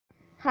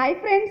Hi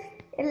friends,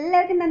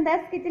 എല്ലാവർക്കും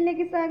നന്ദാസ്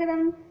കിച്ചണിലേക്ക് സ്വാഗതം.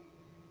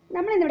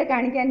 നമ്മളിന്നിവിടെ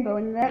കാണിക്കാൻ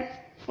പോകുന്നത്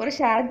ഒരു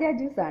ഷാർജ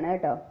ജ്യൂസാണ്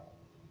കേട്ടോ.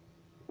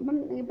 അപ്പം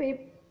ഇപ്പോൾ ഈ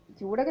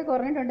ചൂടൊക്കെ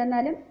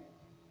കുറഞ്ഞിട്ടുണ്ടെന്നാലും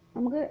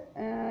നമുക്ക്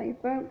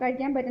ഇപ്പം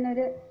കഴിക്കാൻ പറ്റുന്ന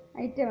ഒരു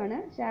ഐറ്റമാണ്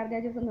ഷാർജ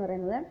ജ്യൂസ് എന്ന്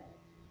പറയുന്നത്.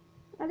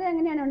 അത്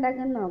എങ്ങനെയാണ്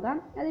ഉണ്ടാക്കുന്നത് നോക്കാം.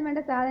 അതിന്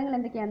വേണ്ട സാധനങ്ങൾ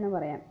എന്തൊക്കെയാണെന്ന്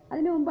പറയാം.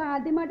 അതിന് മുമ്പ്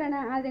ആദ്യമായിട്ടാണ്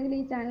ആരെങ്കിലും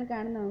ഈ ചാനൽ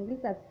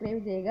കാണുന്നതെങ്കിൽ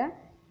സബ്സ്ക്രൈബ് ചെയ്യുക.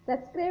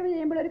 സബ്സ്ക്രൈബ്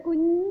ചെയ്യുമ്പോൾ ഒരു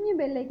കുഞ്ഞു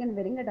ബെല്ലൈക്കൺ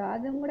വരും കേട്ടോ,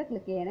 അതും കൂടെ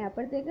ക്ലിക്ക് ചെയ്യണേ.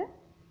 അപ്പോഴത്തേക്ക്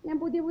ഞാൻ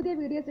പുതിയ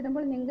വീഡിയോസ്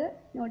ഇടുമ്പോൾ നിങ്ങൾക്ക്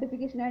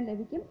നോട്ടിഫിക്കേഷനായി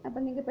ലഭിക്കും. അപ്പം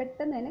നിങ്ങൾക്ക്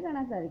പെട്ടെന്ന് തന്നെ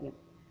കാണാൻ സാധിക്കും.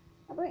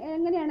 അപ്പോൾ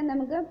എങ്ങനെയാണ്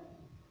നമുക്ക്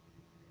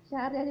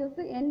ഷാർജ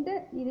ജ്യൂസ് എൻ്റെ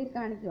രീതിയിൽ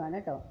കാണിക്കുവാണ്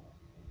കേട്ടോ.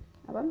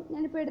 അപ്പം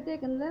ഞാനിപ്പോൾ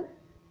എടുത്തേക്കുന്നത്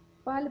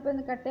പാലിപ്പോൾ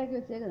ഒന്ന് കട്ടയാക്കി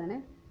വെച്ചേക്കുന്നതാണേ.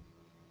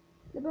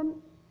 ഇതിപ്പം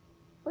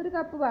ഒരു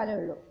കപ്പ് പാലേ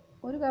ഉള്ളൂ.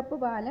 ഒരു കപ്പ്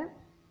പാല്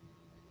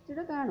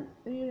ഇച്ചിരി കാണും,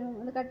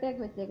 ഒന്ന്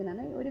കട്ടയാക്കി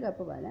വെച്ചേക്കുന്നതാണ്. ഒരു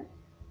കപ്പ് പാല്.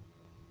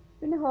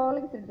 പിന്നെ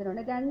ഹോർലിക്സ്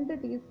എടുത്തിട്ടുണ്ട്,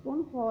 2 ടീസ്പൂൺ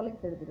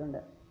ഹോർലിക്സ്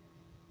എടുത്തിട്ടുണ്ട്.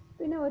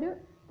 പിന്നെ ഒരു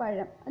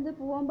പഴം, അത്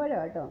പൂവമ്പഴം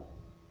കേട്ടോ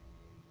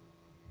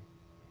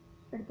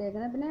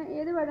എടുത്തേക്കുന്നത്. പിന്നെ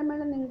ഏത് പഴം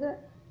വേണം നിങ്ങൾക്ക്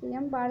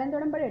ചെയ്യാം,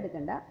 പാളയംതോടൻ പഴം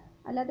എടുക്കണ്ട,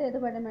 അല്ലാതെ ഏത്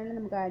പഴം വേണം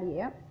നമുക്ക് ആഡ്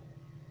ചെയ്യാം.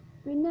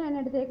 പിന്നെ ഞാൻ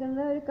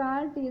എടുത്തേക്കുന്നത് ഒരു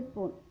 1/4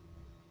 ടീസ്പൂൺ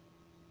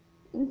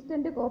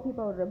ഇൻസ്റ്റൻറ്റ് കോഫി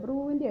പൗഡർ,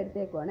 ബ്രൂവിൻ്റെ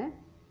എടുത്തേക്കുവാണേ.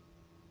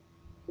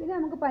 പിന്നെ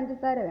നമുക്ക്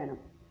പഞ്ചസാര വേണം.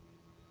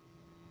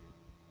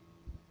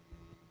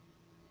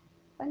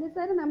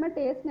 പഞ്ചസാര നമ്മുടെ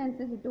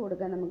ടേസ്റ്റിനനുസരിച്ച് ഇട്ട്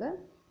കൊടുക്കാം. നമുക്ക്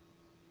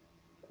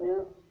ഒരു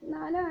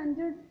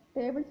 4-5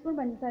 ടേബിൾ സ്പൂൺ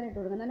പഞ്ചസാര ഇട്ട്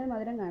കൊടുക്കാം, നല്ല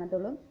മധുരം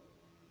കാണത്തുള്ളൂ.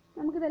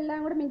 നമുക്കിതെല്ലാം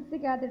കൂടെ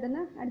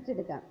മിക്സിക്കകത്തിട്ടൊന്ന്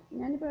അടിച്ചെടുക്കാം.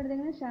 ഞാനിപ്പോൾ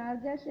എടുത്തേക്കുന്നത്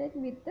ഷാർജ ഷേക്ക്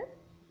വിത്ത്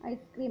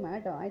ഐസ്ക്രീമാണ്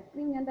കേട്ടോ.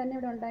 ഐസ്ക്രീം ഞാൻ തന്നെ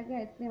ഇവിടെ ഉണ്ടാക്കിയ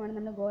ഐസ്ക്രീമാണ്,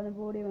 നമ്മൾ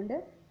ഗോതമ്പ് പൊടി കൊണ്ട്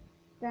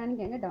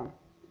കാണിക്കാം കേട്ടോ.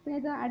 പിന്നെ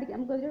ഇത്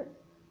നമുക്കൊരു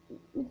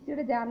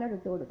മിക്സിയുടെ ജാറിലോട്ട്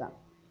ഇട്ട് കൊടുക്കാം.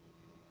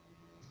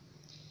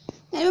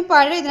 ഞാനിപ്പോൾ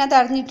പഴം ഇതിനകത്ത്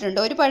അരിഞ്ഞിട്ടുണ്ട്,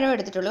 ഒരു പഴം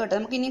എടുത്തിട്ടുള്ളൂ കേട്ടോ.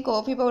 നമുക്ക് ഇനി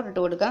കോഫി പൗഡർ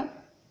ഇട്ട് കൊടുക്കാം.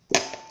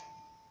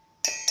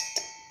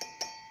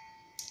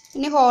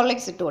 ഇനി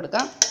ഹോർലിക്സ് ഇട്ട്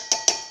കൊടുക്കാം.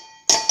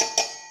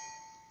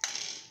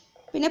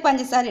 പിന്നെ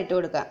പഞ്ചസാര ഇട്ട്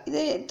കൊടുക്കാം. ഇത്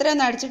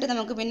ഇത്രയൊന്ന് അടിച്ചിട്ട്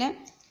നമുക്ക് പിന്നെ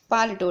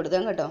പാലിട്ട്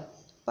കൊടുക്കാം കേട്ടോ.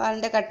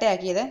 പാലിൻ്റെ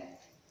കട്ടയാക്കിയത്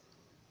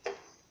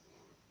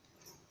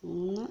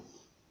 1,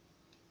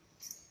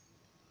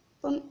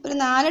 ഇപ്പം ഒരു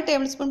 4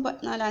 ടേബിൾ സ്പൂൺ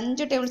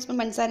 4-5 ടേബിൾ സ്പൂൺ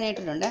പഞ്ചസാര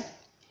ഇട്ടിട്ടുണ്ട്.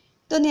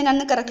 ഇതൊന്ന് ഞാൻ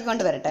അന്ന്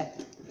കറക്കിക്കൊണ്ട് വരട്ടെ.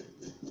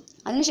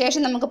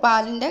 അതിനുശേഷം നമുക്ക്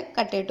പാലിൻ്റെ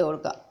കട്ടയിട്ട്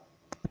കൊടുക്കാം.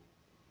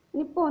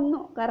 ഇനിയിപ്പോൾ ഒന്ന്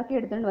കറക്കി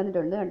എടുത്തുകൊണ്ട്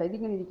വന്നിട്ടുണ്ട് കേട്ടോ.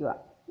 ഇതിങ്ങനെ ഇരിക്കുക.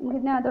 നമുക്ക്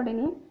ഇതിനകത്തോടെ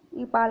ഇനി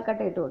ഈ പാൽ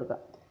കട്ട ഇട്ട്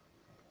കൊടുക്കാം.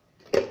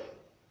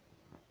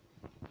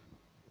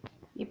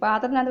 ഈ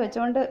പാത്രത്തിനകത്ത്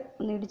വെച്ചുകൊണ്ട്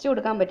ഒന്ന് ഇടിച്ചു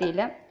കൊടുക്കാൻ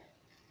പറ്റിയില്ല.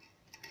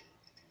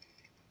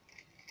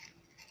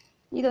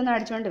 ഇതൊന്ന്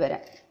അടിച്ചുകൊണ്ട്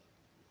വരാം.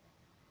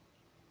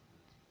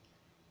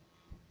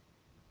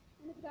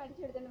 നമുക്ക്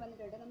അടിച്ചെടുത്തുകൊണ്ട്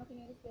വന്നിട്ടുണ്ട്.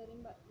 നമുക്കിനി ഒരു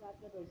സെറിംഗ്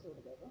ഗ്ലാസ്സിലോട്ട് ഒഴിച്ചു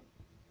കൊടുക്കാം.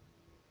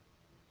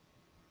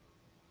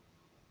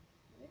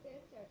 നല്ല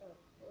ടേസ്റ്റ് ആട്ടോ,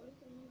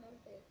 ഓൾസൊന്നും നല്ല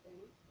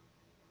ടേസ്റ്റാണ്.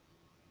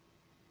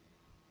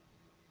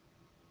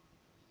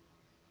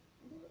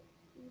 ഇത്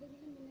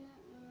എന്തെങ്കിലും പിന്നെ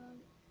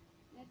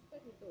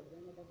നെക്സ്റ്റൊക്കെ ഇട്ട്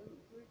കൊടുക്കാം കേട്ടോ, അപ്പം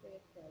ഫുൾ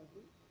ടേസ്റ്റ്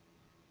ആയിരിക്കും.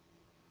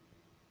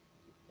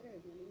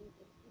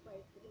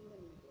 ഐസ്ക്രീം കൂടെ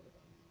ഇട്ട്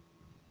കൊടുക്കാം.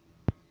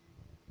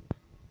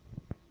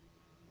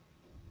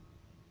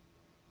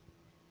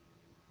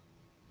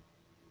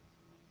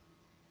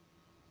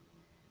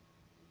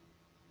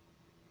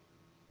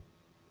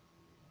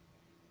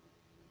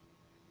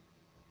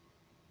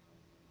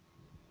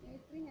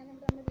 ഐസ്ക്രീം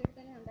ഞാനിവിടെ നമ്മുടെ വീട്ടിൽ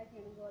തന്നെ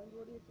ഉണ്ടാക്കിയാണ്, ഗോതമ്പ്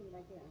പൊടി വെച്ച്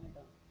ഉണ്ടാക്കിയതാണ്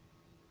കേട്ടോ.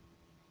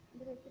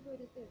 എൻ്റെ റെസിപ്പി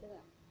ഒരു ദിവസം ഇടുക.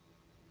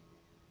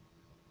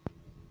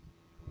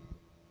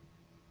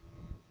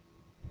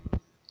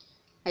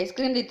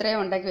 ഐസ്ക്രീം ഇത്രയും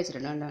ഉണ്ടാക്കി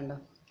വെച്ചിട്ടുണ്ട് കണ്ടോ.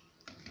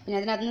 പിന്നെ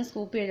അതിനകത്ത് നിന്ന്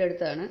സ്കൂപ്പ്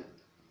ചെയ്തെടുത്തതാണ്.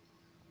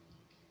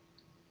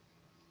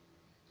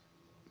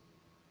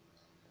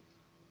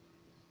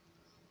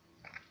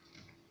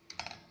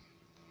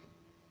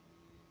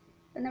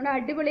 നമ്മുടെ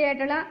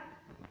അടിപൊളിയായിട്ടുള്ള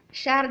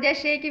Sharjah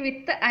shake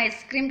with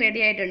ice cream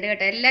ready ആയിട്ടുണ്ട്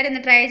കേട്ടോ. എല്ലാവരും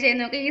ഒന്ന് ട്രൈ ചെയ്ത്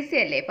നോക്കുക. ഈസി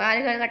അല്ലേ, പാല്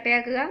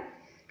കട്ടയാക്കുക.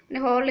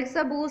 പിന്നെ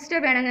ഹോർലിക്സോ ബൂസ്റ്റോ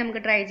വേണമെങ്കിൽ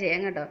നമുക്ക് ട്രൈ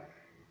ചെയ്യാം കേട്ടോ.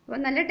 അപ്പോൾ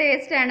നല്ല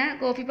ടേസ്റ്റാണ്.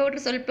 കോഫി പൗഡർ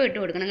സ്വല്പം ഇട്ട്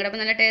കൊടുക്കണം കേട്ടോ,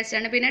 അപ്പോൾ നല്ല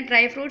ടേസ്റ്റാണ്. പിന്നെ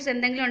ഡ്രൈ ഫ്രൂട്ട്സ്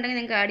എന്തെങ്കിലും ഉണ്ടെങ്കിൽ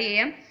നിങ്ങൾക്ക് ആഡ്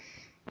ചെയ്യാം.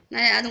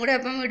 അതും കൂടെ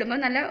അപ്പം ഇടുമ്പോൾ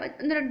നല്ല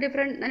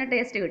ഡിഫറെൻറ്റ് നല്ല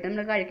ടേസ്റ്റ് കിട്ടും.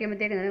 നമ്മൾ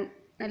കഴിക്കുമ്പോഴത്തേക്ക്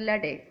നല്ല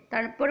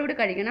തണുപ്പോടു കൂടി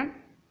കഴിക്കണം.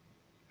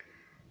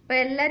 അപ്പോൾ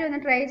എല്ലാവരും ഒന്ന്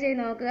ട്രൈ ചെയ്ത്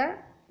നോക്കുക.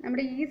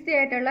 നമ്മുടെ ഈസി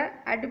ആയിട്ടുള്ള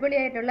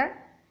അടിപൊളിയായിട്ടുള്ള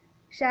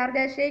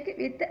ഷാർജ ഷേക്ക്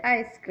വിത്ത്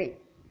ഐസ്ക്രീം.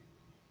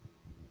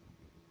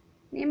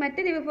 ഇനി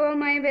മറ്റൊരു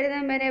വിഭവമായി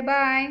വരുന്നവരെ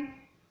ബൈ.